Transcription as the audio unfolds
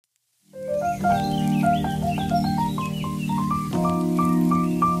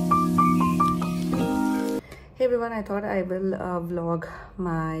everyone, I thought I will vlog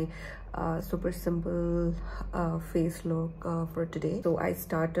my super simple face look for today. So I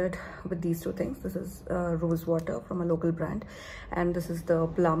started with these two things. This is rose water from a local brand, and this is the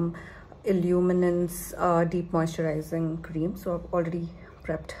Plum e-luminescence deep moisturizing cream. So I've already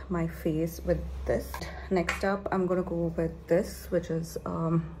prepped my face with this. Next up, I'm gonna go with this, which is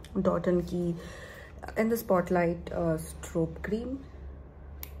Dot & Key in the Spotlight strobe cream.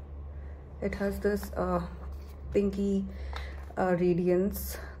 It has this pinky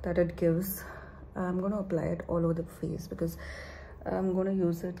radiance that it gives. I'm going to apply it all over the face because I'm going to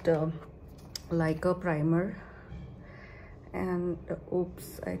use it like a primer. And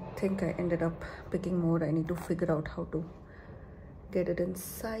oops, I think I ended up picking more. I need to figure out how to get it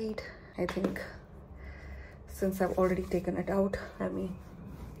inside. I think since I've already taken it out, let me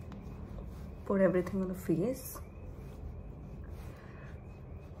put everything on the face.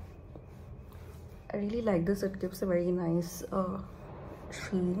 I really like this. It gives a very nice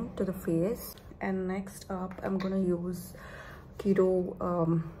sheen to the face. And next up, I'm gonna use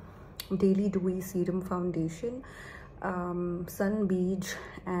Keto Daily Dewy Serum Foundation, Sun Beach,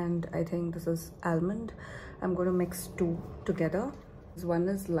 and I think this is Almond. I'm gonna mix two together. One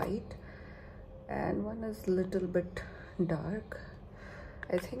is light and one is a little bit dark.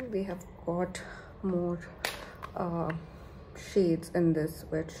 I think they have got more shades in this,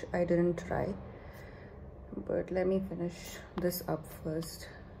 which I didn't try. But let me finish this up first.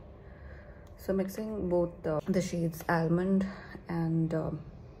 So mixing both the shades Almond and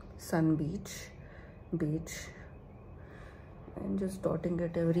Sun Beach, and just dotting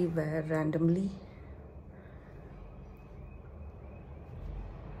it everywhere randomly.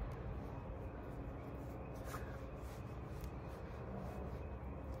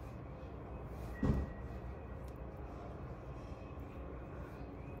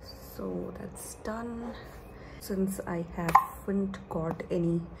 So that's done. Since I haven't got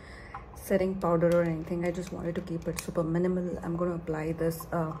any setting powder or anything, I just wanted to keep it super minimal. I'm going to apply this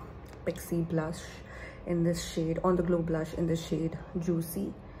Pixie blush in this shade, on the glow blush in this shade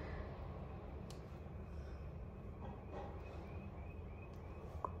Juicy.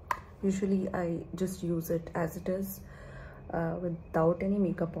 Usually I just use it as it is without any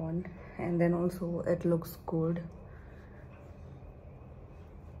makeup on, and then also it looks good.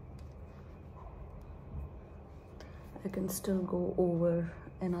 I can still go over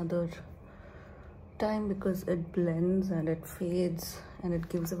another time because it blends and it fades and it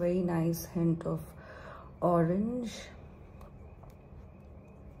gives a very nice hint of orange.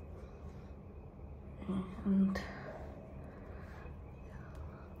 And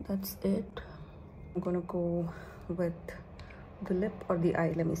that's it. I'm gonna go with the lip or the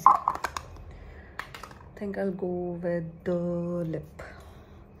eye. Let me see. I think I'll go with the lip.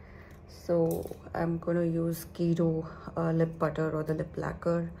 So I'm going to use Keto lip butter or the lip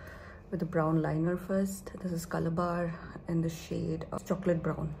lacquer with the brown liner first. This is Color Bar in the shade chocolate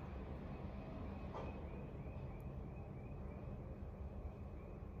brown.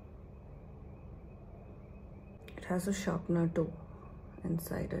 It has a sharpener too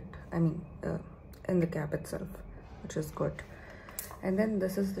inside it. I mean in the cap itself, which is good. And then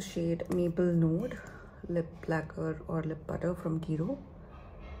this is the shade Maple Nude lip lacquer or lip butter from Keto.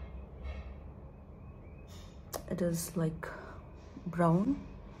 It is like brown.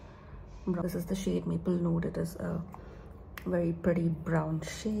 This is the shade Maple Nude. It is a very pretty brown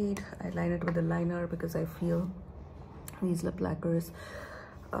shade. I line it with a liner because I feel these lip lacquers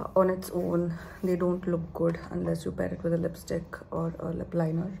on its own, they don't look good unless you pair it with a lipstick or a lip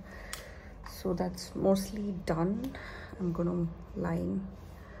liner. So that's mostly done. I'm gonna line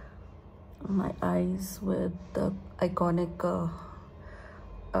my eyes with the iconic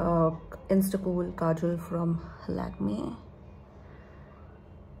instacool Kajal from Lakme.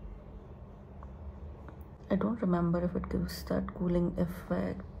 I don't remember if it gives that cooling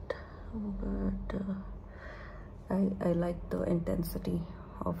effect, but I like the intensity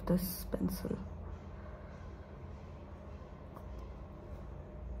of this pencil.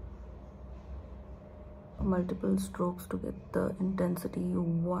 Multiple strokes to get the intensity you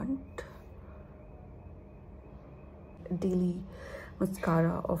want. Daily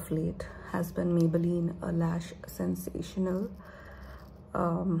mascara of late has been Maybelline Lash Sensational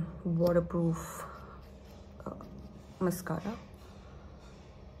waterproof mascara.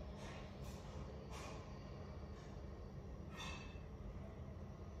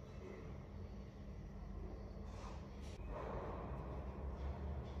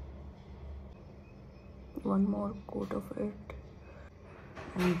 One more coat of it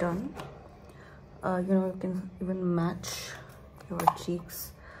and done. You know, you can even match your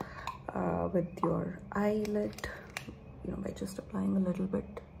cheeks with your eyelid, you know, by just applying a little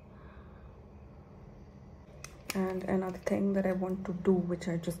bit. And another thing that I want to do, which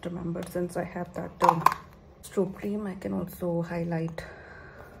I just remembered, since I have that strobe cream, I can also highlight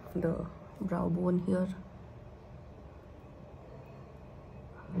the brow bone here.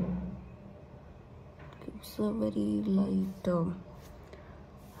 Gives a very light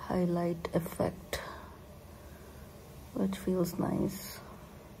highlight effect, which feels nice.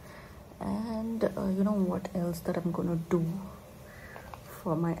 And you know what else that I'm gonna do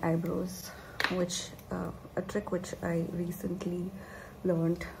for my eyebrows, which a trick which I recently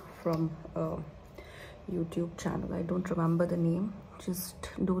learned from a YouTube channel. I don't remember the name. Just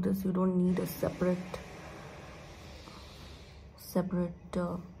do this. You don't need a separate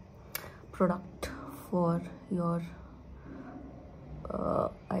product for your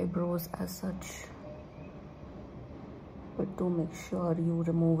eyebrows as such, but do make sure you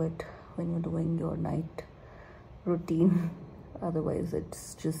remove it when you're doing your night routine. Otherwise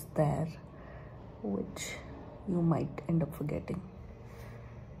it's just there, which you might end up forgetting.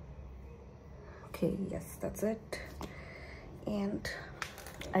 Okay, yes, that's it. And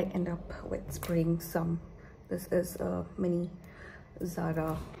I end up with spraying some, this is a mini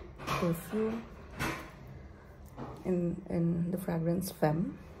Zara perfume in the fragrance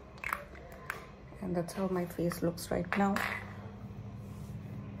Femme, and that's how my face looks right now.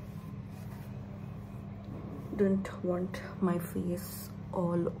 Don't want my face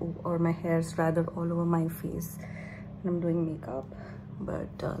all over, or my hairs rather, all over my face when I'm doing makeup. But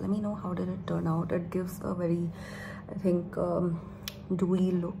let me know how did it turn out. It gives a very, I think,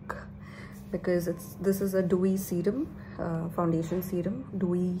 dewy look, because this is a dewy serum, foundation serum,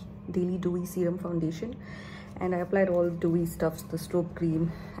 daily dewy serum foundation, and I applied all dewy stuffs, the strobe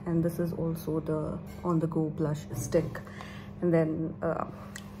cream, and this is also the on the go blush stick, and then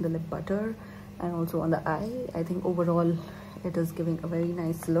the lip butter, and also on the eye. I think overall it is giving a very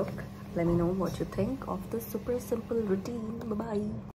nice look. Let me know what you think of this super simple routine. Bye bye.